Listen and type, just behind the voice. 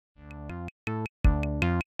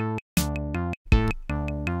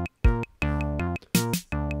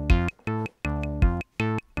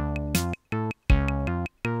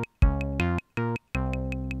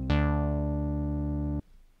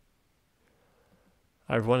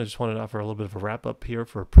Hi everyone, I just wanted to offer a little bit of a wrap up here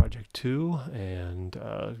for project 2 and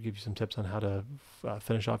give you some tips on how to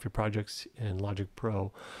finish off your projects in Logic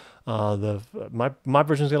Pro. My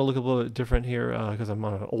version is going to look a little bit different here because I'm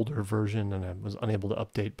on an older version and I was unable to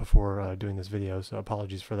update before doing this video, so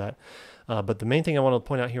apologies for that. But the main thing I want to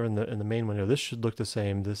point out here in the main window, this should look the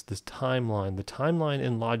same. This timeline, the timeline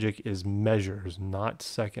in Logic is measures, not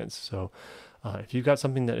seconds. So if you've got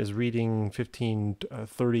something that is reading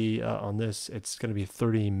 1530 on this, it's going to be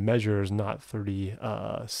 30 measures, not 30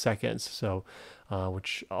 seconds. So,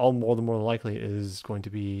 which more than likely is going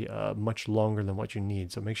to be much longer than what you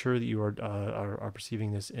need. So make sure that you are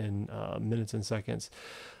perceiving this in minutes and seconds,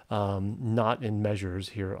 not in measures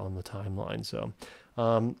here on the timeline. So.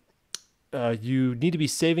 You need to be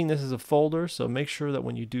saving this as a folder, so make sure that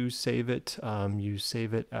when you do save it, you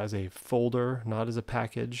save it as a folder, not as a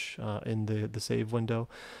package in the save window.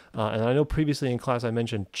 And I know previously in class I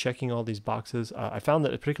mentioned checking all these boxes. I found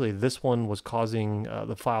that particularly this one was causing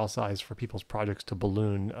the file size for people's projects to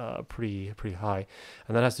balloon pretty high,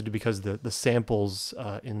 and that has to do because the samples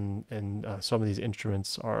in some of these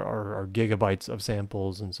instruments are gigabytes of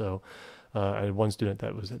samples, and so. I had one student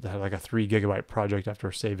that had like a 3 GB project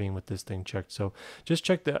after saving with this thing checked. So just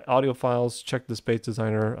check the audio files, check the Space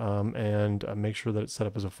Designer, and make sure that it's set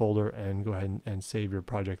up as a folder, and go ahead and save your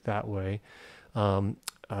project that way.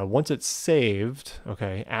 Once it's saved,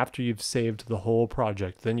 okay, after you've saved the whole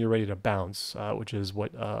project, then you're ready to bounce, which is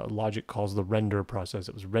what Logic calls the render process.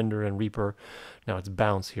 It was render in Reaper, now it's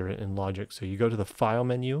bounce here in Logic. So you go to the File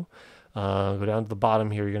menu, go down to the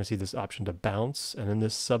bottom here, you're going to see this option to bounce, and in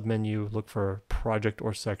this sub menu, look for project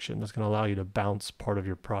or section. That's going to allow you to bounce part of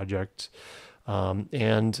your project.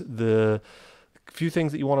 And the few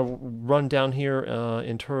things that you want to run down here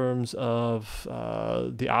in terms of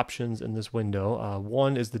the options in this window.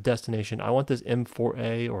 One is the destination. I want this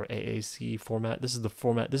M4A or AAC format. This is the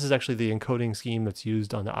format. This is actually the encoding scheme that's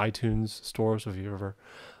used on the iTunes store. So if you ever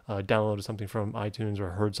downloaded something from iTunes or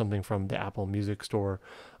heard something from the Apple Music Store,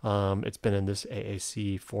 it's been in this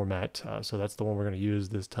AAC format. So that's the one we're going to use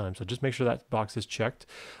this time. So just make sure that box is checked.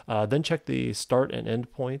 Then check the start and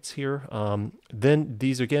end points here. Then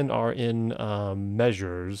these again are in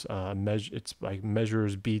measures. It's like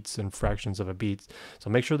measures, beats, and fractions of a beat. So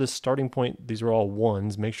make sure this starting point, these are all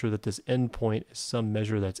ones. Make sure that this end point is some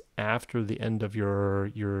measure that's after the end of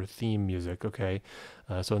your theme music, okay?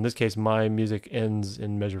 So in this case, my music ends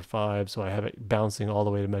in measure 5, so I have it bouncing all the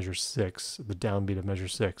way to measure 6, the downbeat of measure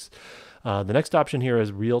 6. The next option here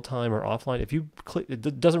is real time or offline. If you click,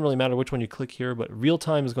 it doesn't really matter which one you click here, but real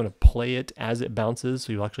time is going to play it as it bounces,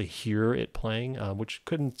 so you'll actually hear it playing, which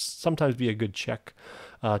could sometimes be a good check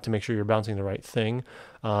to make sure you're bouncing the right thing.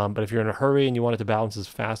 But if you're in a hurry and you want it to bounce as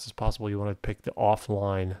fast as possible, you want to pick the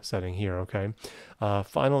offline setting here, okay?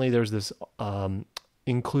 Finally, there's this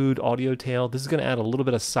include audio tail. This is going to add a little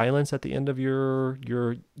bit of silence at the end of your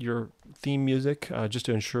theme music, just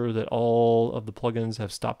to ensure that all of the plugins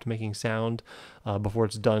have stopped making sound before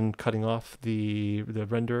it's done cutting off the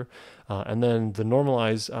render. And then the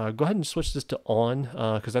normalize, go ahead and switch this to on,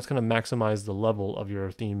 because that's going to maximize the level of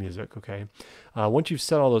your theme music, okay? Once you've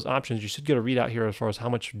set all those options, you should get a readout here as far as how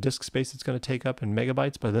much disk space it's going to take up in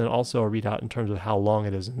megabytes, but then also a readout in terms of how long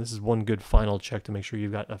it is. And this is one good final check to make sure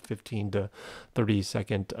you've got a 15 to 30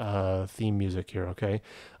 second theme music here, okay?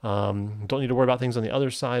 Don't need to worry about things on the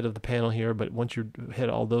other side of the panel here, but once you hit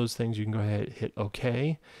all those things, you can go ahead and hit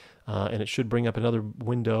OK. And it should bring up another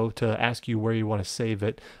window to ask you where you want to save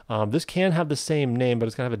it. This can have the same name, but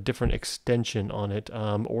it's going to have a different extension on it.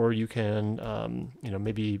 Or you can,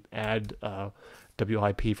 maybe add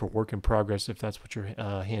WIP for work in progress if that's what you're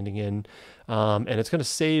handing in. And it's going to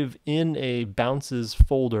save in a bounces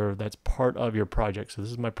folder that's part of your project. So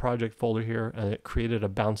this is my project folder here, and it created a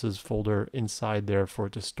bounces folder inside there for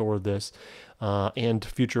it to store this and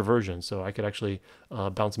future versions. So I could actually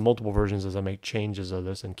bounce multiple versions as I make changes of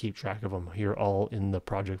this and keep track of them here all in the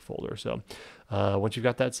project folder. So once you've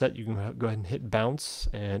got that set, you can go ahead and hit bounce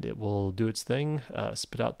and it will do its thing,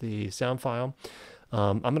 spit out the sound file.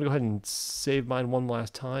 I'm going to go ahead and save mine one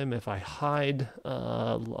last time. If I hide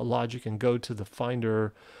Logic and go to the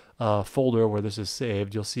Finder folder where this is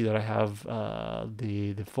saved, you'll see that I have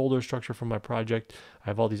the folder structure for my project. I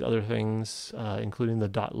have all these other things, including the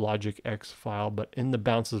 .logicx file, but in the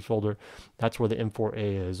bounces folder, that's where the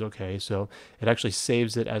M4A is. Okay, so it actually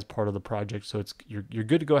saves it as part of the project. So you're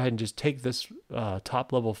good to go ahead and just take this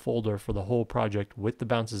top level folder for the whole project with the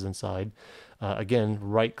bounces inside. Again,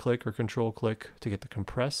 right click or control click to get the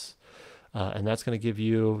compress, and that's going to give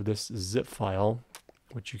you this zip file,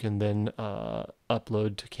 which you can then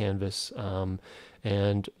upload to Canvas.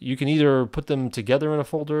 And you can either put them together in a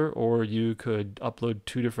folder, or you could upload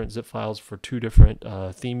 2 different zip files for 2 different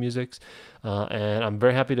theme musics. And I'm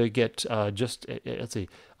very happy to get let's see,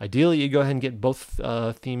 ideally you go ahead and get both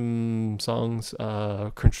theme songs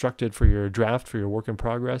constructed for your draft, for your work in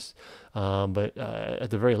progress. But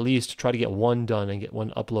at the very least, try to get one done and get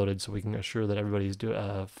one uploaded so we can assure that everybody's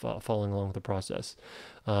following along with the process.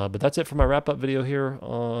 But that's it for my wrap-up video here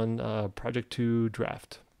on Project 2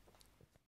 Draft.